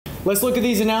Let's look at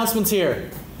these announcements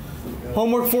here.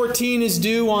 Homework 14 is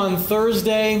due on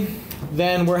Thursday.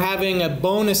 Then we're having a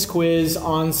bonus quiz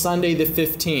on Sunday the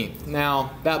 15th.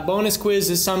 Now, that bonus quiz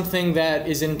is something that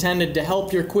is intended to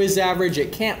help your quiz average.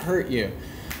 It can't hurt you.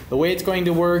 The way it's going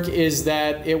to work is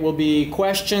that it will be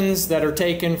questions that are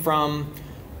taken from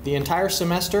the entire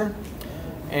semester.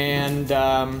 And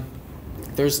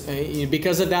there's,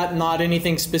 because of that, not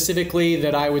anything specifically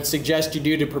that I would suggest you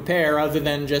do to prepare other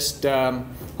than just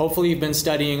hopefully you've been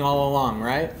studying all along,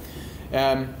 right?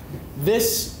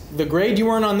 The grade you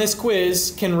earn on this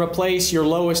quiz can replace your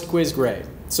lowest quiz grade.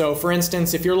 So for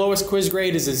instance, if your lowest quiz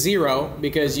grade is a 0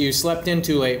 because you slept in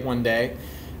too late one day,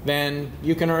 then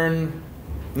you can earn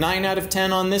 9 out of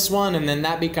 10 on this one, and then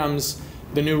that becomes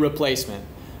the new replacement.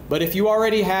 But if you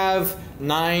already have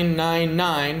 9, 9,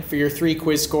 9 for your 3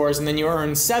 quiz scores, and then you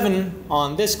earn 7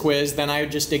 on this quiz, then I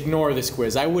would just ignore this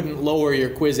quiz. I wouldn't lower your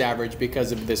quiz average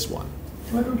because of this one.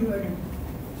 Why don't you ignore?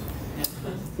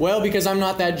 Well, because I'm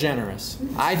not that generous.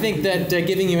 I think that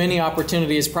giving you any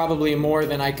opportunity is probably more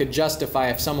than I could justify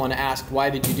if someone asked,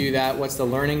 why did you do that? What's the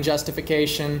learning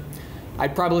justification?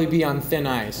 I'd probably be on thin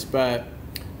ice, but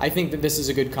I think that this is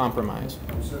a good compromise.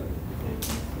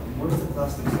 What is the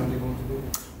class next Sunday going to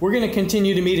be? We're going to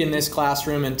continue to meet in this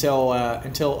classroom until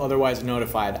otherwise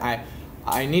notified.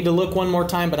 I need to look one more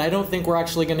time, but I don't think we're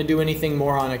actually going to do anything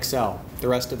more on Excel the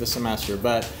rest of the semester.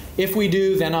 But if we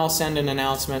do, then I'll send an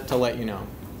announcement to let you know.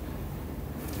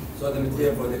 So the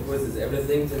material for the quiz is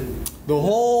everything? The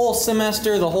whole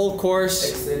semester, the whole course.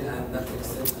 Excel and not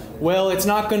Excel? Well, it's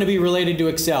not going to be related to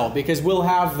Excel because we'll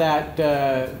have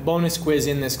that bonus quiz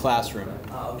in this classroom.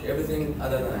 Okay, everything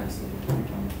other than Excel.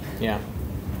 Yeah.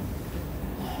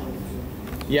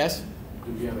 Yes?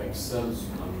 Do we have Excel's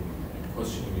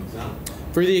questioning exam?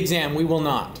 For the exam, we will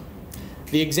not.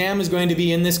 The exam is going to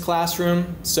be in this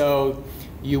classroom, so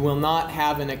you will not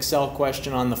have an Excel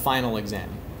question on the final exam.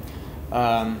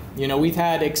 You know, we've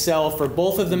had Excel for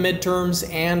both of the midterms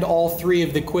and all 3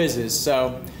 of the quizzes,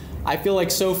 so I feel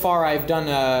like so far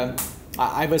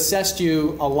I've assessed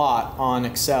you a lot on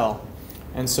Excel,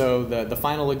 and so the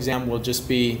final exam will just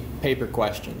be paper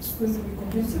questions. Will it be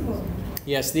comprehensive or?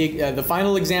 Yes, the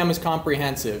final exam is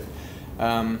comprehensive,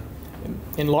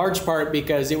 in large part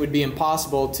because it would be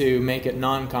impossible to make it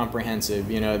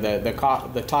non-comprehensive. You know,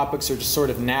 the topics are just sort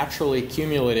of naturally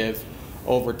cumulative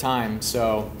over time,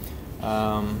 so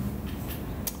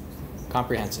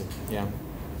comprehensive, yeah.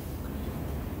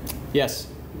 Yes?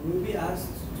 Will we be asked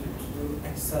to do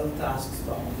Excel tasks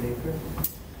on paper?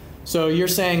 So you're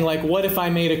saying, like, what if I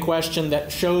made a question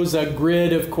that shows a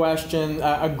grid of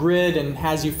a grid and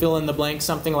has you fill in the blank,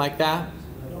 something like that?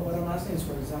 No, what I'm asking is,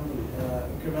 for example,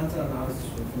 incremental analysis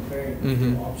for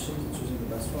comparing options and choosing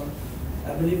the best one.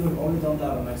 I believe we've only done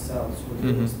that on Excel, so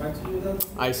would you expect to do that?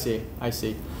 I see, I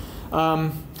see.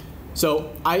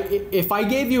 So if I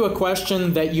gave you a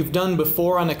question that you've done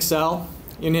before on Excel,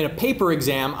 and in a paper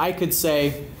exam, I could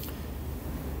say,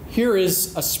 here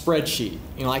is a spreadsheet.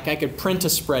 You know, like I could print a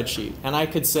spreadsheet, and I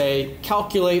could say,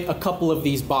 calculate a couple of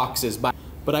these boxes. But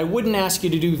I wouldn't ask you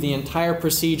to do the entire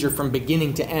procedure from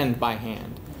beginning to end by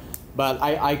hand. But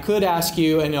I could ask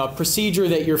you, a procedure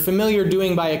that you're familiar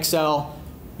doing by Excel.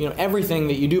 You know, everything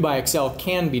that you do by Excel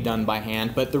can be done by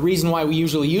hand, but the reason why we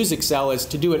usually use Excel is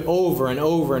to do it over and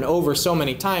over and over so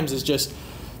many times is just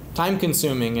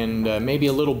time-consuming and maybe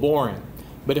a little boring.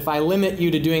 But if I limit you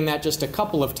to doing that just a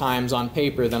couple of times on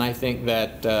paper, then I think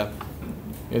that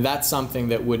that's something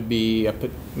that would be,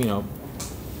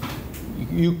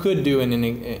 you could do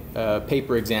in a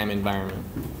paper exam environment.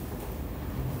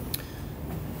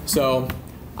 So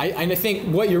I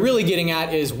think what you're really getting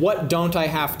at is, what don't I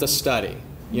have to study?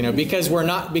 You know, because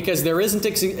there isn't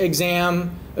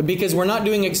exam, because we're not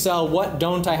doing Excel, what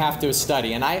don't I have to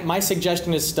study? And my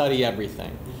suggestion is study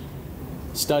everything.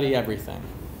 Study everything.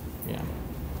 Yeah.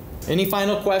 Any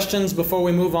final questions before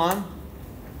we move on?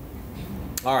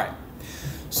 All right.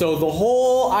 So the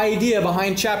whole idea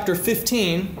behind chapter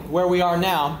 15, where we are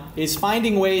now, is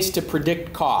finding ways to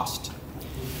predict cost.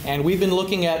 And we've been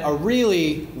looking at a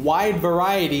really wide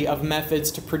variety of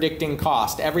methods to predicting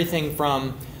cost. Everything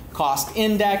from cost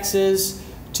indexes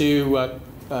to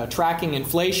tracking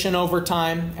inflation over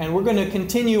time. And we're going to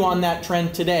continue on that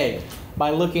trend today by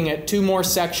looking at 2 more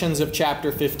sections of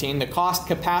chapter 15, the cost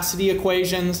capacity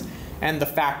equations and the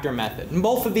factor method. And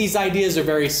both of these ideas are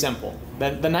very simple.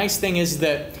 The nice thing is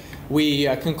that we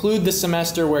conclude the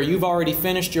semester where you've already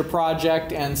finished your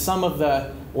project, and some of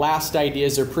the last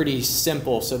ideas are pretty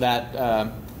simple, so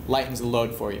that lightens the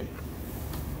load for you.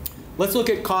 Let's look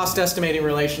at cost estimating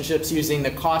relationships using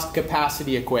the cost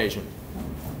capacity equation.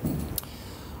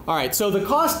 All right, so the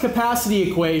cost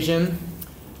capacity equation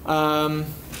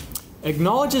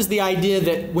acknowledges the idea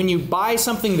that when you buy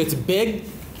something that's big,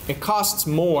 it costs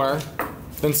more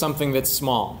than something that's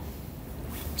small.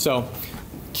 So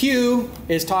Q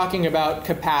is talking about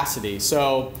capacity.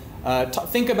 So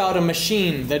think about a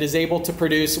machine that is able to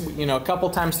produce, you know, a couple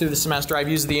times through the semester I've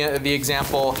used the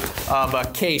example of a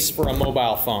case for a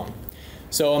mobile phone.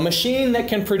 So a machine that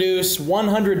can produce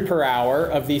 100 per hour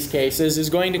of these cases is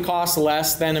going to cost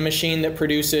less than a machine that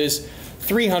produces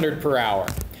 300 per hour.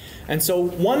 And so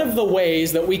one of the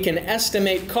ways that we can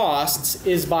estimate costs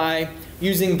is by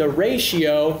using the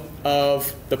ratio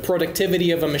of the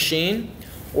productivity of a machine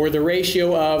or the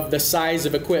ratio of the size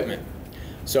of equipment.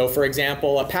 So for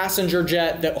example, a passenger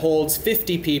jet that holds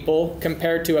 50 people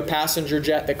compared to a passenger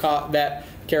jet that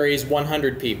carries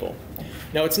 100 people.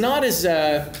 Now it's not as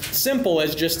simple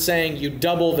as just saying you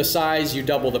double the size, you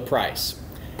double the price.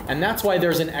 And that's why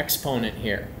there's an exponent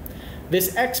here.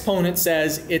 This exponent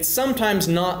says it's sometimes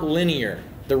not linear,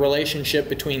 the relationship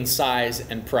between size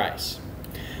and price.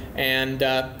 And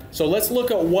so let's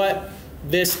look at what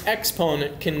this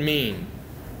exponent can mean.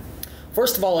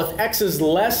 First of all, if x is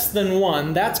less than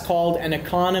 1, that's called an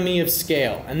economy of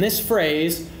scale. And this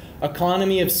phrase,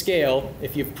 economy of scale,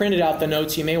 if you've printed out the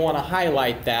notes, you may want to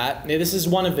highlight that. This is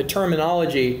one of the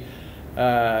terminology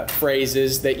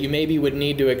phrases that you maybe would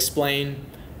need to explain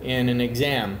in an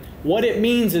exam. What it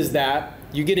means is that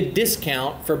you get a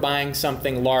discount for buying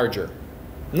something larger.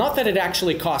 Not that it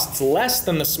actually costs less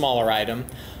than the smaller item,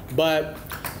 but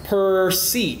per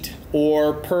seat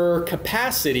or per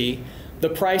capacity, the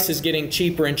price is getting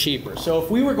cheaper and cheaper. So if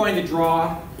we were going to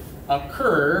draw a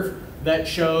curve that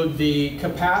showed the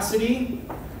capacity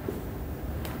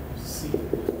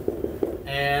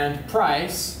and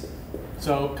price,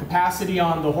 so capacity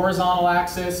on the horizontal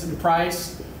axis and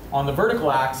price on the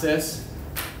vertical axis,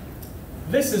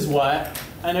 this is what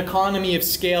an economy of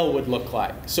scale would look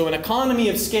like. So an economy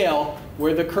of scale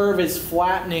where the curve is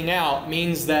flattening out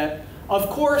means that, of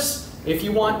course, if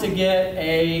you want to get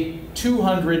a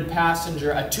 200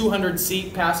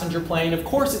 seat passenger plane, of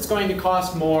course it's going to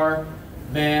cost more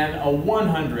than a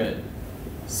 100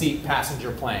 seat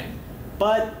passenger plane.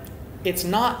 But it's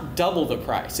not double the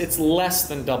price, it's less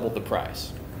than double the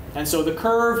price. And so the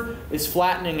curve is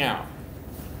flattening out.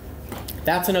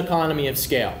 That's an economy of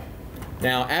scale.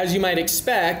 Now, as you might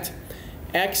expect,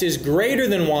 x is greater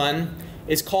than 1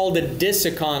 is called a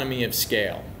diseconomy of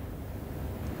scale.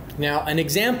 Now, an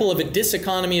example of a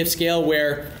diseconomy of scale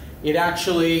where it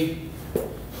actually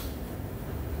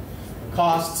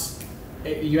costs,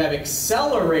 you have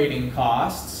accelerating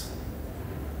costs,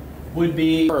 would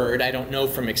be, I don't know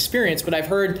from experience, but I've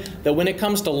heard that when it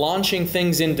comes to launching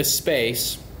things into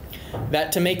space,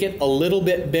 that to make it a little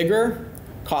bit bigger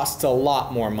costs a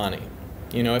lot more money.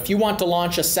 You know, if you want to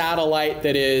launch a satellite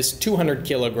that is 200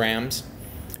 kilograms,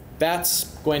 that's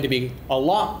going to be a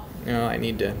lot. You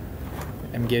know,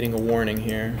 I'm getting a warning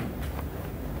here.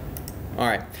 All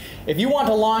right. If you want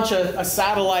to launch a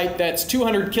satellite that's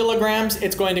 200 kilograms,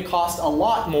 it's going to cost a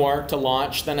lot more to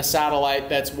launch than a satellite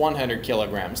that's 100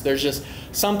 kilograms. There's just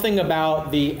something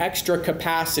about the extra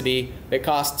capacity that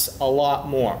costs a lot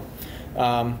more.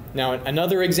 Now,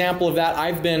 another example of that,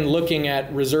 I've been looking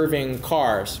at reserving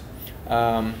cars.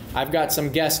 I've got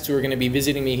some guests who are going to be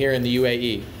visiting me here in the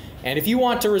UAE. And if you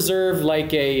want to reserve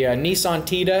like a Nissan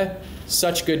Tita,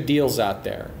 such good deals out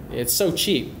there. It's so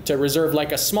cheap to reserve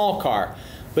like a small car.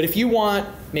 But if you want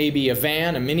maybe a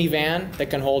van, a minivan that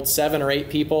can hold 7 or 8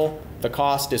 people, the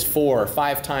cost is 4 or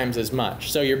 5 times as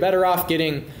much. So you're better off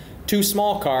getting 2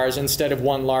 small cars instead of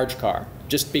 1 large car,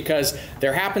 just because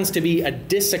there happens to be a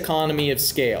diseconomy of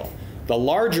scale. The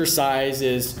larger size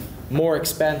is more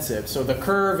expensive. So the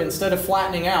curve, instead of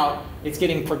flattening out, it's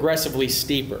getting progressively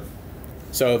steeper.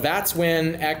 So that's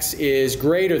when x is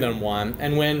greater than 1.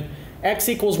 And when x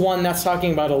equals 1, that's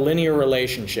talking about a linear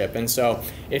relationship. And so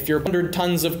if you're 100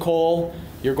 tons of coal,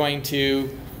 you're going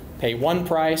to pay 1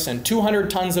 price, and 200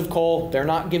 tons of coal, they're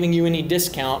not giving you any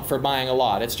discount for buying a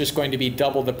lot. It's just going to be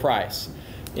double the price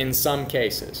in some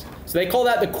cases. So they call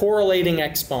that the correlating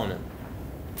exponent,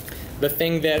 the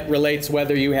thing that relates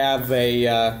whether you have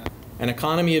an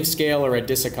economy of scale or a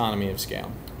diseconomy of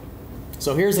scale.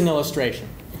 So here's an illustration.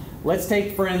 Let's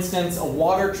take, for instance, a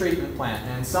water treatment plant.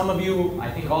 And some of you,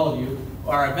 I think all of you,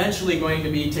 are eventually going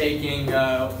to be taking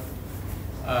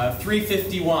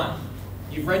 351.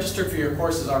 You've registered for your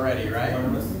courses already, right?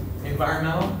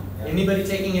 Environmental? Yeah. Anybody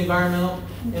taking environmental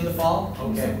in the fall?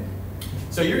 Okay.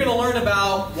 So you're going to learn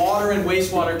about water and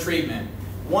wastewater treatment.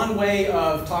 One way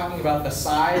of talking about the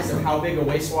size of how big a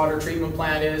wastewater treatment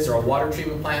plant is, or a water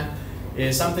treatment plant,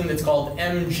 is something that's called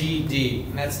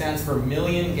MGD. And that stands for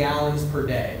million gallons per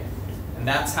day. And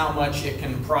that's how much it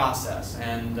can process.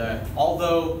 And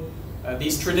although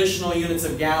these traditional units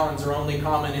of gallons are only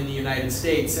common in the United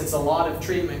States, since a lot of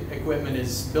treatment equipment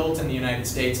is built in the United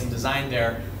States and designed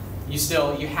there,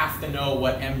 you have to know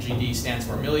what MGD stands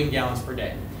for, million gallons per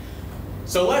day.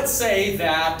 So let's say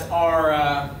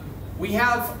that we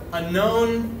have a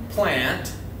known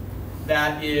plant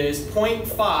that is 0.5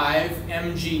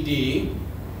 MGD,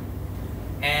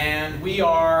 and we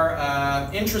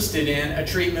are interested in a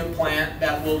treatment plant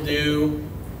that will do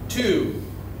 2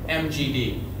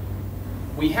 MGD.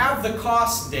 We have the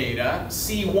cost data.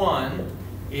 C1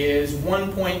 is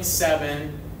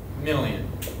 1.7 million.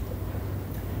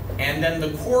 And then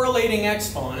the correlating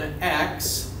exponent,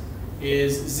 x,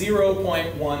 is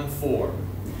 0.14.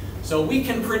 So we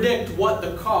can predict what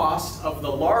the cost of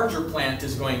the larger plant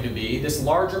is going to be. This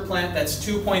larger plant that's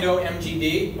 2.0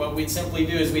 MGD, what we'd simply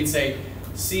do is we'd say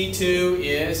C2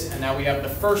 is, and now we have the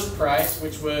first price,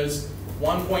 which was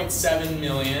 1.7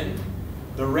 million.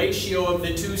 The ratio of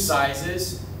the two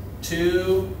sizes,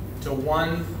 2 to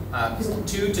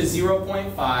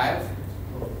 0.5,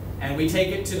 and we take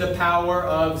it to the power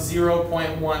of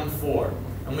 0.14.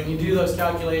 And when you do those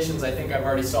calculations, I think I've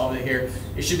already solved it here,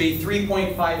 it should be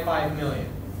 3.55 million.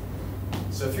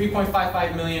 So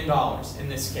 $3.55 million in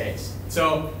this case.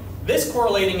 So this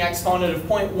correlating exponent of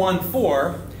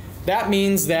 0.14, that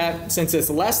means that since it's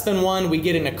less than 1, we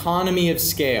get an economy of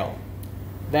scale.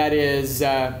 That is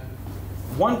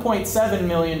 $1.7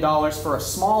 million for a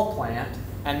small plant,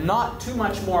 and not too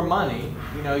much more money.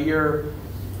 You know, you're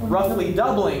roughly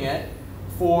doubling it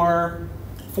for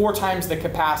 4 times the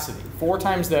capacity, 4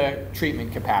 times the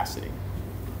treatment capacity.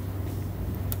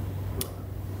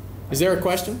 Is there a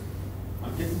question?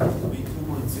 I'm getting to be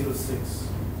 2.06,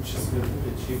 which is a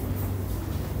bit cheaper.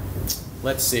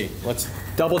 Let's see. Let's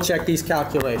double check these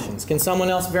calculations. Can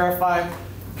someone else verify?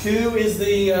 2 is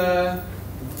the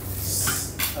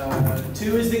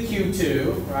 2 is the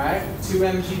Q2, right? 2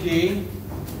 MGD,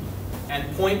 and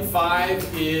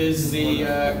 0.5 is the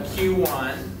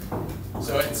Q1.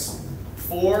 So it's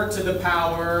 4 to the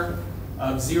power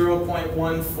of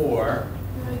 0.14.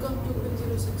 I got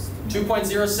 2.06.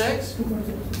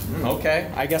 2.06?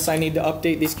 Okay, I guess I need to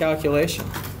update these calculations.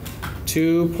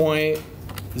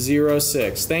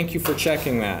 2.06. Thank you for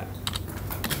checking that.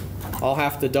 I'll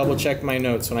have to double check my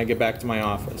notes when I get back to my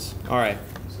office. All right.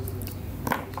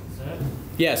 Sir?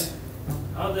 Yes?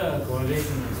 How the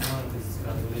correlation exponent is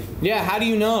calculated? Yeah, how do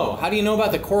you know? How do you know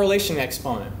about the correlation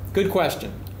exponent? Good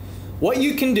question. What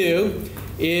you can do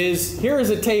is, here is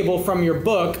a table from your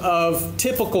book of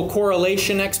typical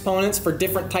correlation exponents for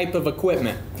different type of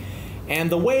equipment. And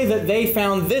the way that they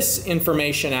found this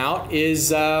information out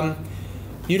is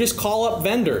you just call up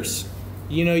vendors.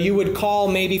 You know, you would call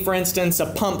maybe, for instance, a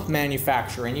pump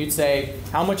manufacturer, and you'd say,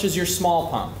 how much is your small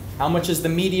pump? How much is the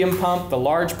medium pump, the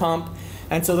large pump?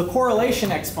 And so the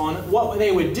correlation exponent, what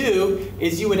they would do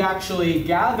is you would actually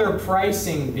gather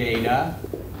pricing data,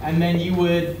 and then you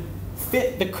would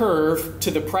fit the curve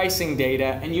to the pricing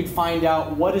data, and you'd find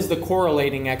out what is the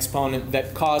correlating exponent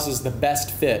that causes the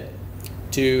best fit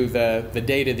to the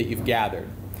data that you've gathered.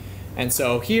 And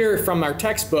so here from our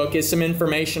textbook is some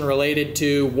information related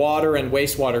to water and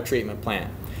wastewater treatment plant.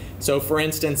 So for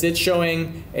instance, it's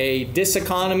showing a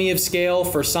diseconomy of scale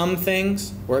for some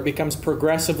things, where it becomes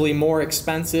progressively more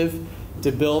expensive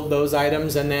to build those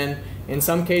items, and then in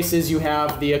some cases you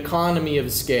have the economy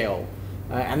of scale.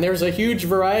 And there's a huge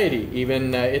variety.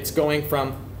 Even it's going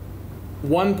from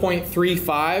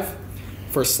 1.35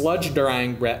 for sludge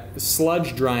drying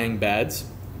beds.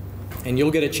 And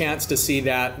you'll get a chance to see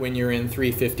that when you're in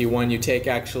 351. You take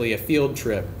actually a field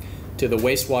trip to the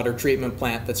wastewater treatment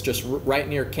plant that's just right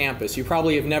near campus. You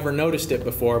probably have never noticed it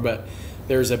before, but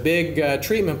there's a big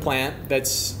treatment plant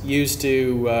that's used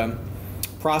to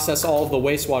process all of the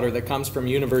wastewater that comes from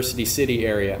University City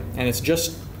area. And it's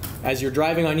just as you're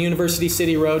driving on University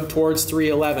City Road towards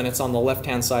 311, it's on the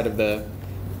left-hand side of the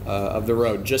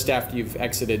road, just after you've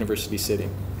exited University City.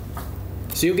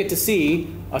 So you'll get to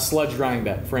see a sludge drying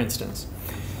bed, for instance.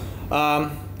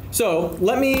 So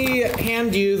let me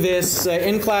hand you this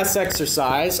in-class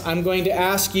exercise. I'm going to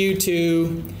ask you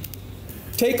to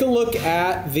take a look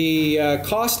at the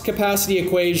cost capacity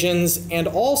equations, and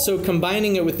also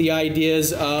combining it with the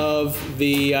ideas of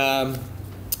the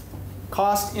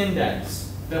cost index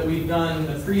that we've done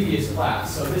in the previous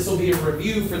class. So this will be a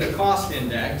review for the cost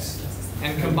index,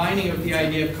 and combining it with the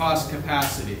idea of cost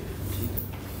capacity.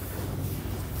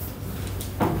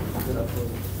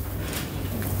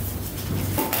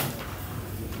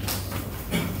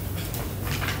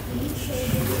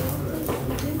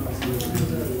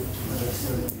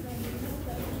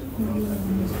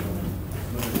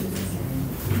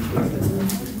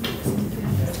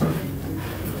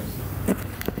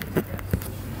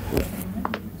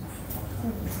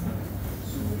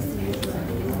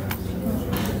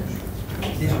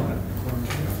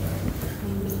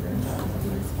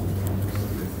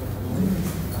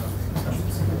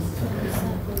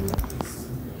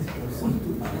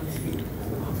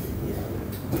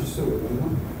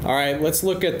 All right, let's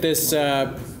look at this.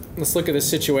 Let's look at the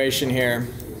situation here.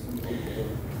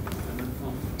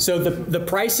 So the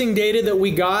pricing data that we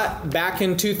got back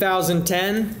in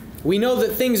 2010, we know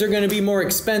that things are going to be more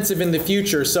expensive in the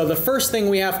future. So the first thing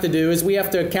we have to do is we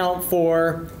have to account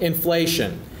for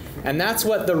inflation. And that's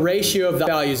what the ratio of the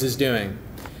values is doing.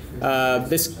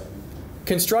 This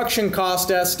construction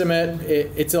cost estimate,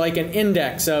 it's like an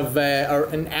index of or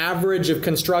an average of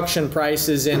construction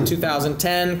prices in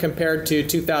 2010 compared to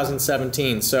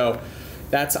 2017. So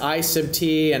that's I sub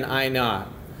t and I naught.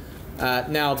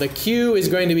 Now the Q is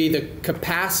going to be the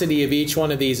capacity of each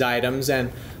one of these items,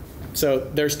 and so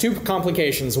there's two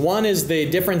complications. One is the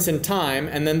difference in time,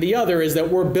 and then the other is that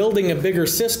we're building a bigger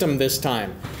system this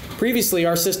time. Previously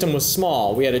our system was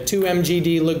small. We had a 2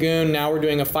 MGD lagoon, now we're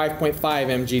doing a 5.5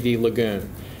 MGD lagoon.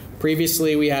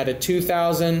 Previously we had a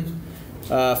 2,000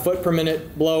 foot per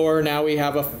minute blower, now we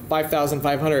have a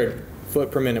 5,500 foot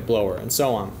per minute blower, and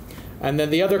so on. And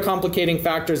then the other complicating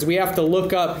factor is we have to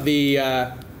look up the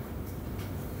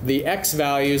X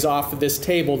values off of this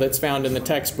table that's found in the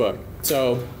textbook.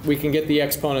 So we can get the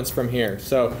exponents from here.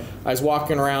 So I was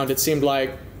walking around, it seemed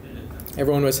like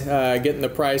everyone was getting the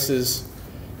prices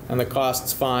and the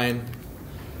costs fine.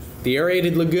 The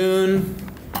aerated lagoon,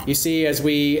 you see as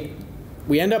we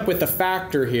end up with a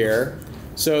factor here.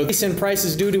 So the in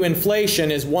prices due to inflation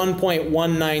is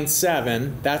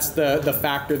 1.197. That's the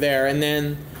factor there. And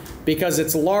then because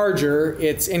it's larger,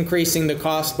 it's increasing the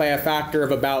cost by a factor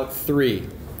of about 3.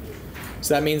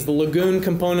 So that means the lagoon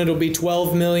component will be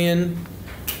 12 million,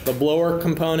 the blower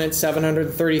component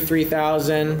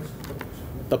 733,000,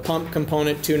 the pump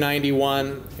component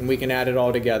 291, and we can add it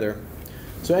all together.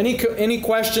 So any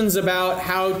questions about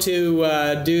how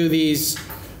to do these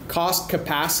cost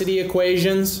capacity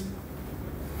equations?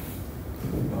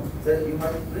 Then you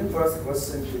might bring for us a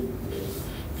question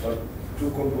for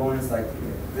two components like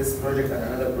this project and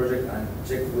another project and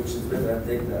check which is better and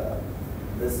take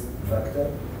this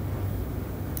factor.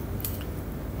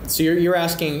 So you're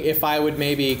asking if I would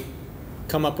maybe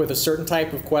come up with a certain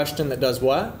type of question that does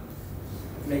what?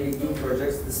 Making two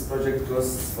projects. This project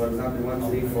costs, for example,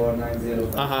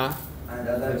 134,905. And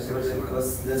other project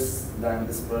costs this than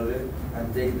this project,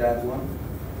 and take that one.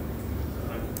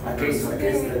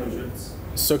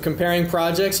 So comparing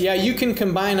projects, yeah, you can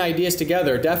combine ideas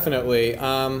together, definitely.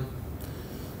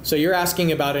 So you're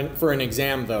asking about it for an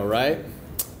exam, though, right?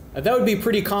 That would be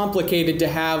pretty complicated to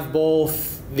have both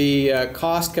the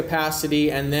cost capacity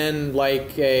and then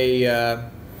like a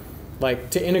like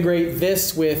to integrate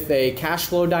this with a cash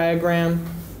flow diagram.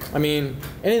 I mean,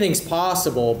 anything's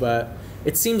possible, but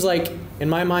it seems like in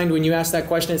my mind when you ask that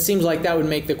question, it seems like that would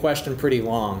make the question pretty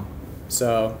long.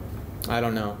 So I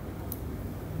don't know.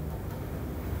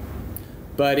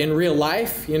 But in real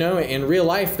life, you know, in real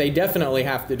life they definitely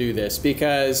have to do this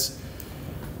because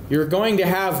you're going to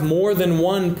have more than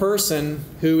one person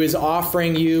who is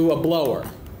offering you a blower.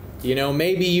 You know,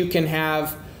 maybe you can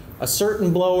have a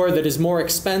certain blower that is more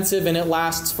expensive and it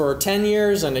lasts for 10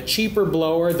 years and a cheaper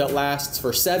blower that lasts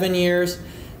for 7 years.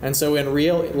 And so in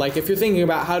real, like if you're thinking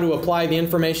about how to apply the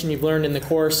information you've learned in the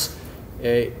course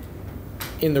in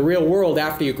the real world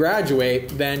after you graduate,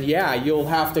 then yeah, you'll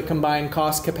have to combine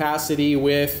cost capacity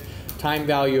with time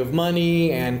value of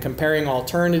money and comparing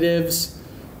alternatives.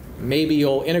 Maybe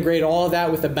you'll integrate all of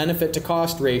that with a benefit to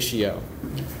cost ratio.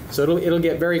 So it'll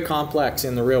get very complex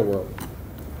in the real world.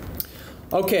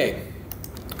 Okay,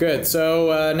 good.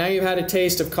 So now you've had a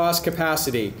taste of cost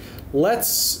capacity.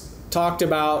 Let's talk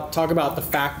about the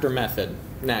factor method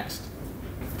next.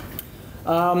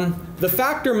 The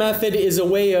factor method is a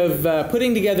way of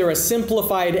putting together a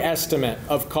simplified estimate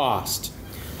of cost,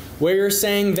 where you're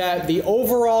saying that the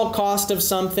overall cost of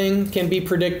something can be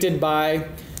predicted by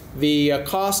the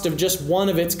cost of just one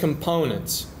of its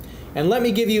components. And let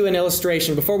me give you an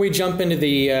illustration. Before we jump into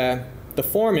the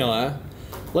formula,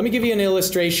 let me give you an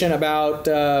illustration about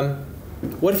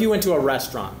what if you went to a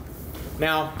restaurant.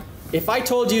 Now, if I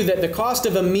told you that the cost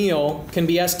of a meal can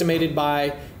be estimated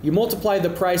by, you multiply the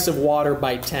price of water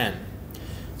by 10.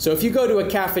 So if you go to a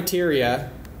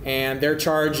cafeteria and they're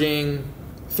charging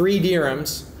 3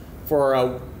 dirhams for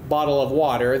a bottle of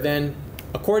water, then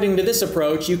according to this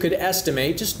approach, you could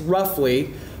estimate, just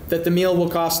roughly, that the meal will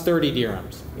cost 30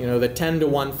 dirhams. You know, the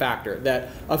 10-to-1 factor. That,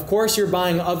 of course, you're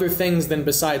buying other things than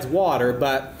besides water,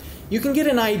 but you can get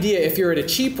an idea if you're at a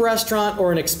cheap restaurant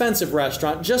or an expensive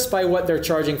restaurant just by what they're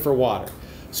charging for water.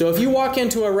 So if you walk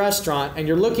into a restaurant and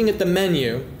you're looking at the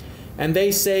menu and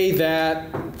they say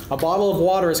that a bottle of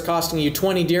water is costing you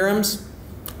 20 dirhams,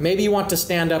 maybe you want to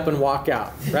stand up and walk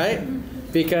out, right?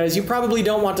 Because you probably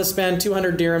don't want to spend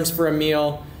 200 dirhams for a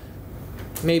meal,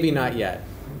 maybe not yet.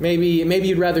 Maybe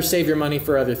you'd rather save your money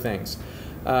for other things.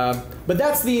 But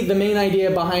that's the main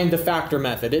idea behind the factor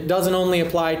method. It doesn't only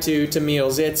apply to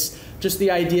meals. It's just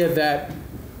the idea that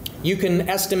you can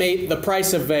estimate the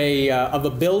price of a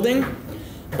building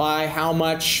by how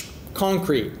much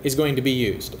concrete is going to be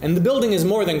used. And the building is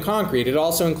more than concrete. It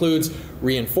also includes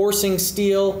reinforcing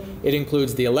steel. It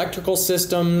includes the electrical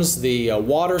systems, the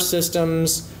water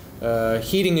systems,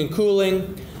 heating and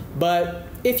cooling. But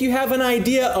if you have an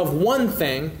idea of one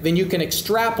thing, then you can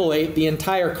extrapolate the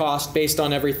entire cost based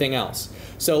on everything else.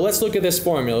 So let's look at this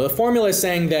formula. The formula is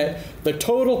saying that the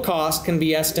total cost can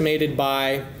be estimated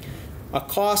by a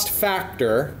cost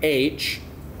factor, H.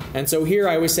 And so here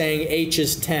I was saying H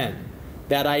is 10.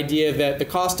 That idea that the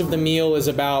cost of the meal is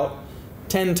about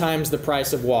 10 times the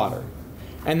price of water.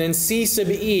 And then C sub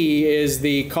E is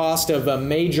the cost of a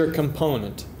major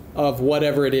component of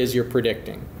whatever it is you're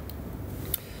predicting.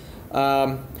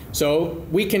 So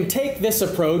we can take this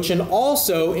approach and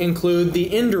also include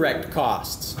the indirect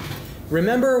costs.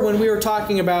 Remember when we were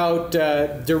talking about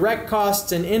direct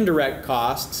costs and indirect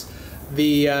costs,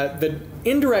 the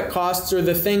indirect costs are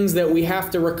the things that we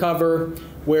have to recover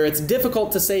where it's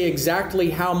difficult to say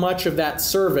exactly how much of that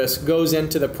service goes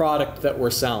into the product that we're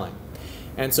selling.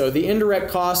 And so the indirect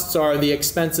costs are the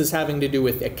expenses having to do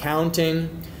with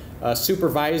accounting,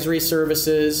 supervisory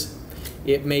services.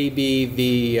 It may be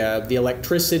the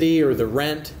electricity or the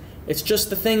rent. It's just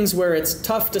the things where it's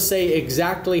tough to say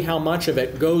exactly how much of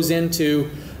it goes into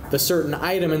the certain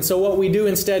item. And so what we do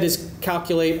instead is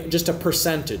calculate just a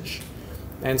percentage.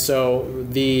 And so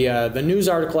the news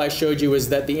article I showed you is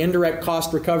that the indirect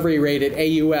cost recovery rate at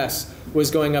AUS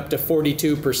was going up to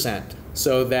 42%.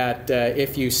 So that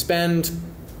if you spend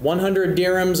 100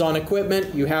 dirhams on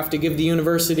equipment, you have to give the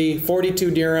university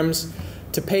 42 dirhams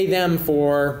to pay them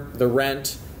for the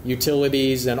rent,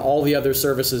 utilities, and all the other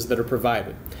services that are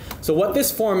provided. So what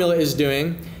this formula is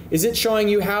doing is it's showing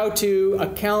you how to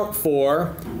account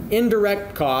for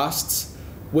indirect costs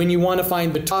when you want to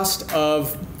find the cost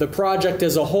of the project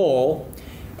as a whole,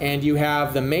 and you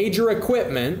have the major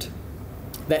equipment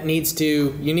that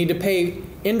you need to pay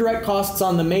indirect costs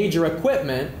on the major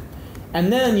equipment,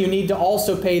 and then you need to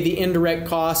also pay the indirect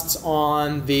costs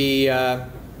on the,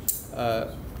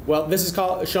 well, this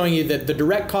is showing you that the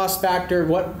direct cost factor,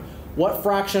 what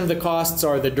fraction of the costs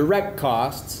are the direct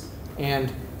costs,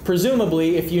 and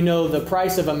presumably if you know the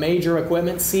price of a major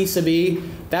equipment, C sub E,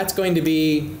 that's going to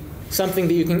be something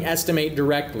that you can estimate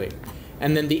directly.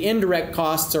 And then the indirect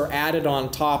costs are added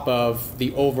on top of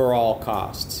the overall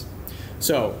costs.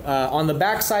 So on the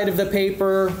back side of the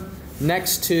paper,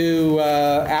 next to,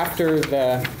 after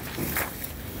the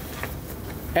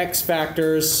X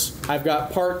factors, I've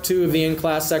got part 2 of the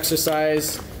in-class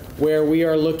exercise where we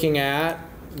are looking at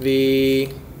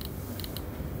a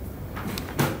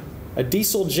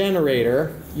diesel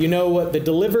generator. You know what the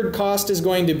delivered cost is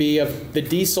going to be of the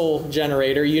diesel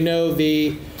generator. You know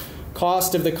the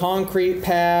cost of the concrete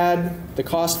pad, the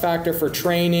cost factor for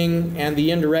training, and the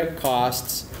indirect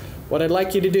costs. What I'd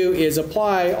like you to do is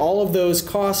apply all of those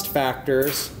cost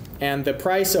factors and the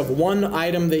price of one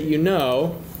item that you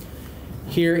know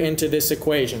here into this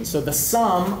equation. So the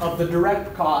sum of the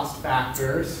direct cost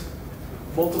factors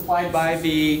multiplied by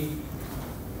the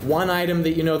one item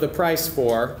that you know the price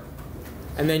for,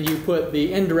 and then you put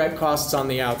the indirect costs on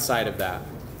the outside of that.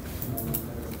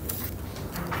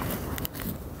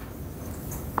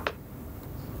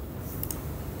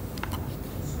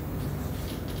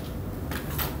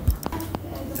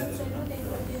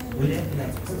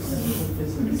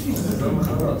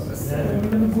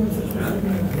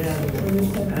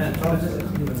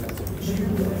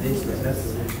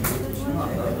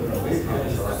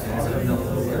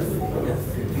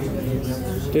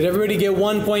 Did everybody get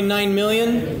 1.9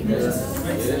 million?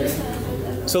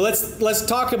 So let's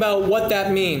talk about what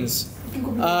that means.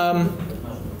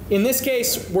 In this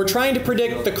case, we're trying to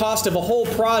predict the cost of a whole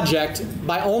project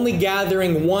by only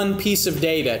gathering one piece of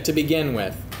data to begin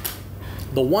with.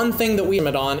 The one thing that we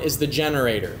limit on is the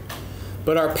generator.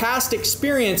 But our past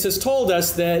experience has told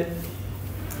us that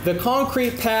the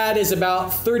concrete pad is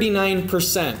about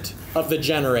 39% of the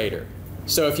generator.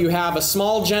 So if you have a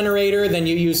small generator, then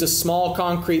you use a small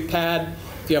concrete pad.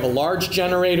 If you have a large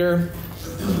generator,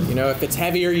 you know, if it's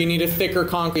heavier, you need a thicker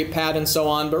concrete pad and so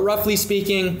on. But roughly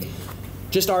speaking,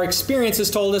 just our experience has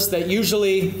told us that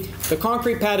usually the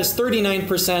concrete pad is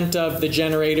 39% of the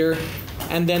generator,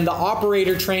 and then the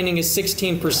operator training is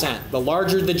 16%. The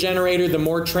larger the generator, the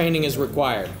more training is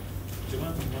required.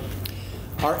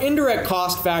 Our indirect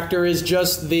cost factor is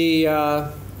just the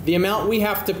amount we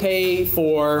have to pay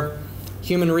for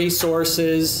human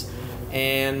resources,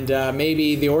 and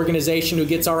maybe the organization who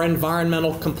gets our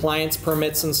environmental compliance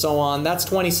permits and so on, that's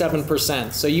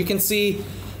 27%. So you can see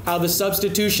how the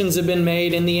substitutions have been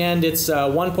made. In the end, it's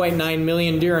 1.9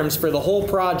 million dirhams for the whole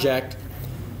project.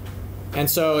 And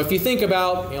so if you think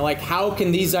about, like, how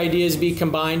can these ideas be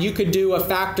combined, you could do a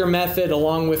factor method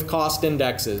along with cost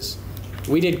indexes.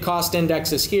 We did cost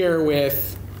indexes here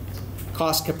with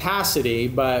cost capacity,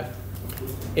 but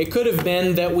it could have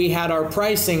been that we had our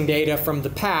pricing data from the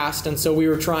past, and so we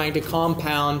were trying to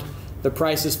compound the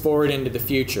prices forward into the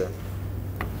future.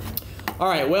 All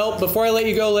right, well, before I let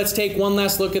you go, let's take one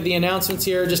last look at the announcements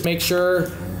here. Just make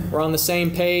sure we're on the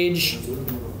same page.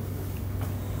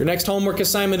 Your next homework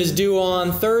assignment is due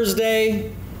on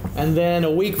Thursday, and then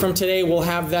a week from today we'll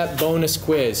have that bonus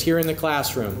quiz here in the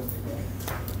classroom.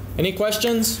 Any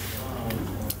questions?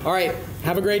 All right,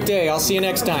 have a great day. I'll see you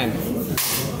next time.